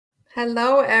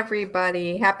Hello,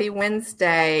 everybody. Happy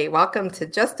Wednesday. Welcome to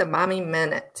Just a Mommy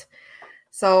Minute.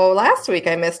 So, last week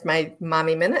I missed my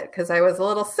Mommy Minute because I was a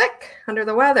little sick under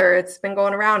the weather. It's been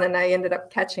going around and I ended up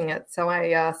catching it. So,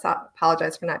 I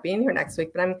apologize for not being here next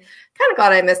week, but I'm kind of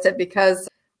glad I missed it because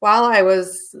while I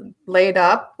was laid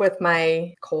up with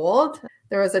my cold,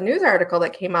 there was a news article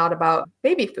that came out about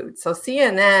baby food. So,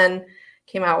 CNN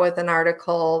came out with an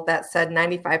article that said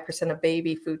 95% of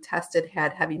baby food tested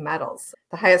had heavy metals.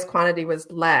 The highest quantity was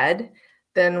lead,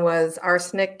 then was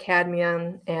arsenic,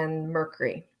 cadmium, and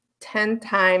mercury. 10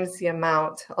 times the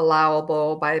amount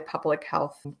allowable by public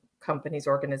health companies,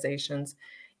 organizations,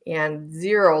 and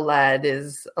zero lead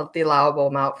is the allowable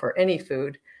amount for any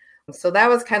food. So that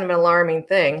was kind of an alarming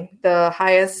thing. The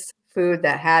highest food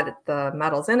that had the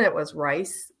metals in it was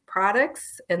rice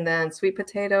products, and then sweet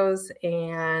potatoes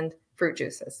and fruit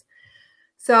juices.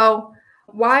 So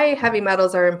why heavy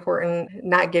metals are important,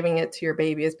 not giving it to your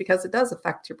baby, is because it does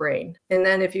affect your brain. And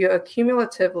then if you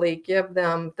accumulatively give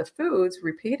them the foods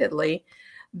repeatedly,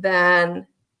 then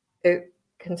it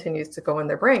continues to go in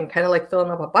their brain, kind of like filling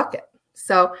up a bucket.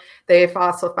 So they've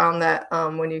also found that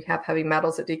when you have heavy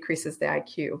metals, it decreases the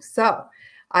IQ. So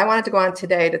I wanted to go on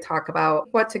today to talk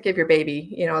about what to give your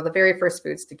baby, the very first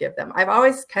foods to give them. I've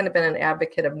always kind of been an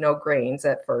advocate of no grains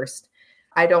at first.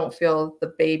 I don't feel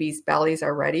the baby's bellies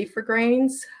are ready for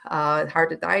grains, hard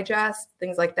to digest,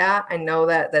 things like that. I know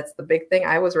that that's the big thing.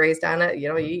 I was raised on it.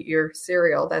 You eat your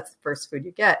cereal. That's the first food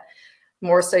you get.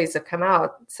 More studies have come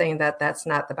out saying that that's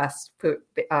not the best food,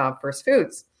 first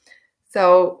foods.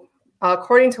 So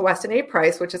according to Weston A.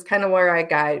 Price, which is kind of where I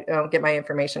get my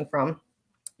information from,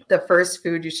 the first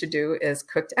food you should do is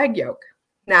cooked egg yolk.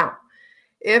 Now,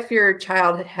 if your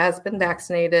child has been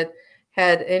vaccinated,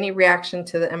 had any reaction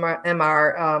to the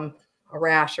MMR, a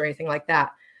rash or anything like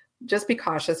that, just be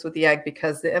cautious with the egg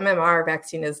because the MMR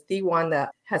vaccine is the one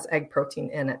that has egg protein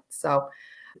in it. So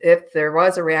if there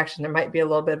was a reaction, there might be a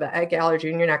little bit of an egg allergy,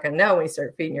 and you're not going to know when you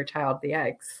start feeding your child the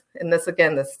eggs. And this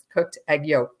cooked egg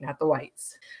yolk, not the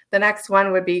whites. The next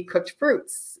one would be cooked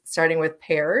fruits, starting with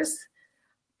pears,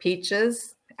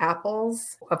 peaches,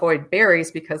 apples. Avoid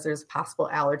berries because there's possible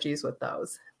allergies with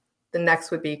those. The next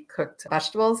would be cooked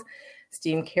vegetables,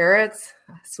 steamed carrots,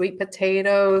 sweet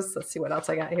potatoes. Let's see what else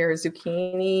I got here.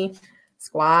 Zucchini,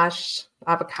 squash,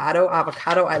 avocado.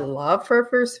 Avocado I love for a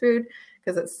first food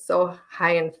because it's so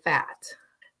high in fat.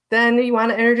 Then you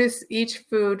want to introduce each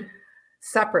food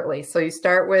separately. So you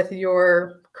start with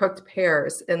your cooked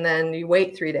pears and then you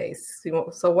wait 3 days.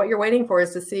 So what you're waiting for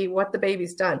is to see what the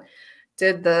baby's done.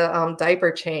 Did the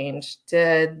diaper change?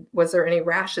 Was there any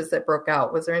rashes that broke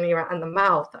out? Was there any on the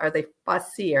mouth? Are they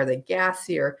fussy? Are they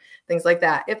gassy or things like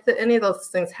that? If any of those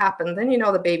things happen, then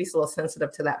the baby's a little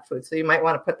sensitive to that food. So you might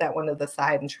want to put that one to the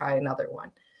side and try another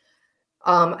one.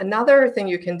 Another thing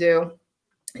you can do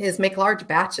is make large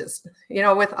batches.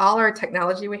 With all our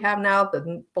technology we have now,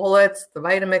 the bullets, the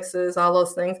Vitamixes, all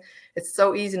those things, it's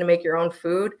so easy to make your own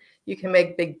food. You can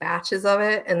make big batches of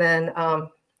it and then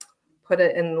put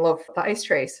it in the ice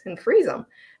trays and freeze them,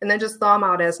 and then just thaw them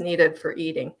out as needed for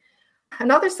eating.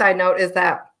 Another side note is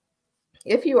that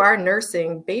if you are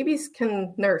nursing, babies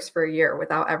can nurse for a year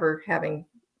without ever having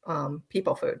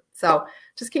people food. So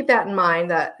just keep that in mind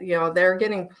that, they're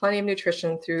getting plenty of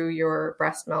nutrition through your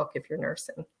breast milk if you're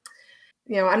nursing.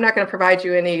 I'm not going to provide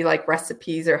you any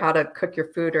recipes or how to cook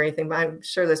your food or anything, but I'm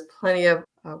sure there's plenty of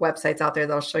websites out there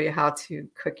that'll show you how to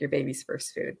cook your baby's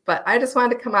first food. But I just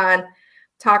wanted to come on,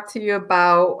 talk to you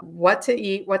about what to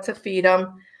eat, what to feed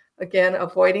them. Again,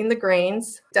 avoiding the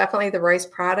grains, definitely the rice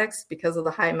products because of the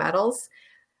high metals.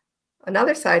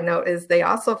 Another side note is they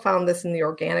also found this in the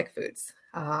organic foods.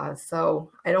 So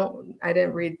I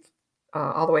didn't read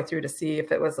all the way through to see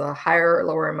if it was a higher or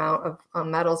lower amount of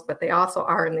metals, but they also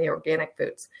are in the organic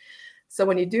foods. So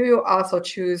when you do also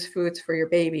choose foods for your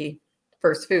baby,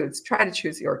 first foods, try to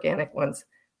choose the organic ones,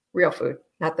 real food,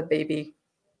 not the baby,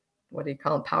 what do you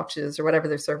call them, pouches or whatever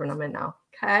they're serving them in now.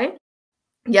 Okay.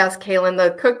 Yes, Kaylin,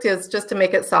 the cooked is just to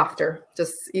make it softer,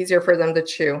 just easier for them to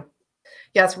chew.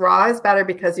 Yes, raw is better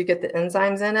because you get the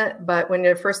enzymes in it, but when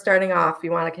you're first starting off,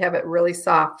 you want to have it really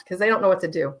soft because they don't know what to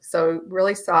do. So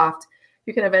really soft.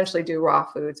 You can eventually do raw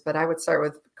foods, but I would start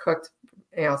with cooked,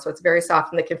 so it's very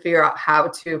soft and they can figure out how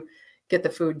to get the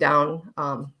food down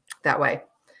that way.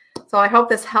 So I hope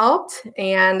this helped,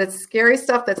 and it's scary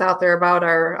stuff that's out there about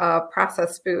our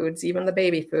processed foods, even the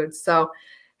baby foods. So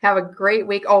have a great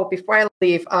week. Oh, before I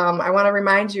leave, I want to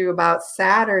remind you about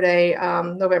Saturday,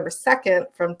 November 2nd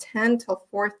from 10 till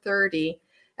 4:30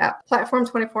 at Platform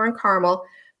 24 in Carmel.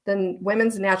 The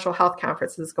Women's Natural Health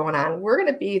Conference is going on. We're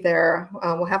going to be there.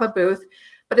 We'll have a booth,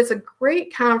 but it's a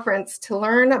great conference to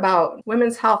learn about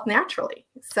women's health naturally.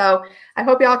 So I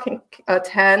hope y'all can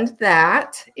attend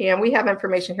that. And we have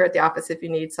information here at the office if you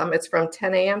need some. It's from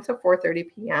 10 a.m. to 4:30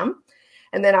 p.m.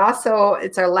 And then also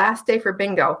it's our last day for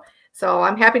bingo. So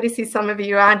I'm happy to see some of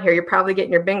you on here. You're probably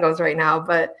getting your bingos right now,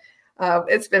 but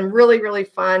it's been really, really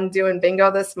fun doing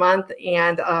bingo this month.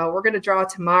 And we're going to draw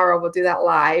tomorrow. We'll do that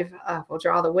live. We'll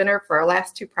draw the winner for our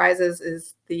last two prizes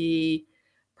is the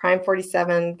Prime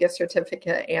 47 gift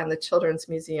certificate and the Children's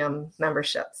Museum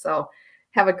membership. So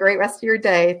have a great rest of your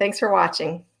day. Thanks for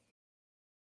watching.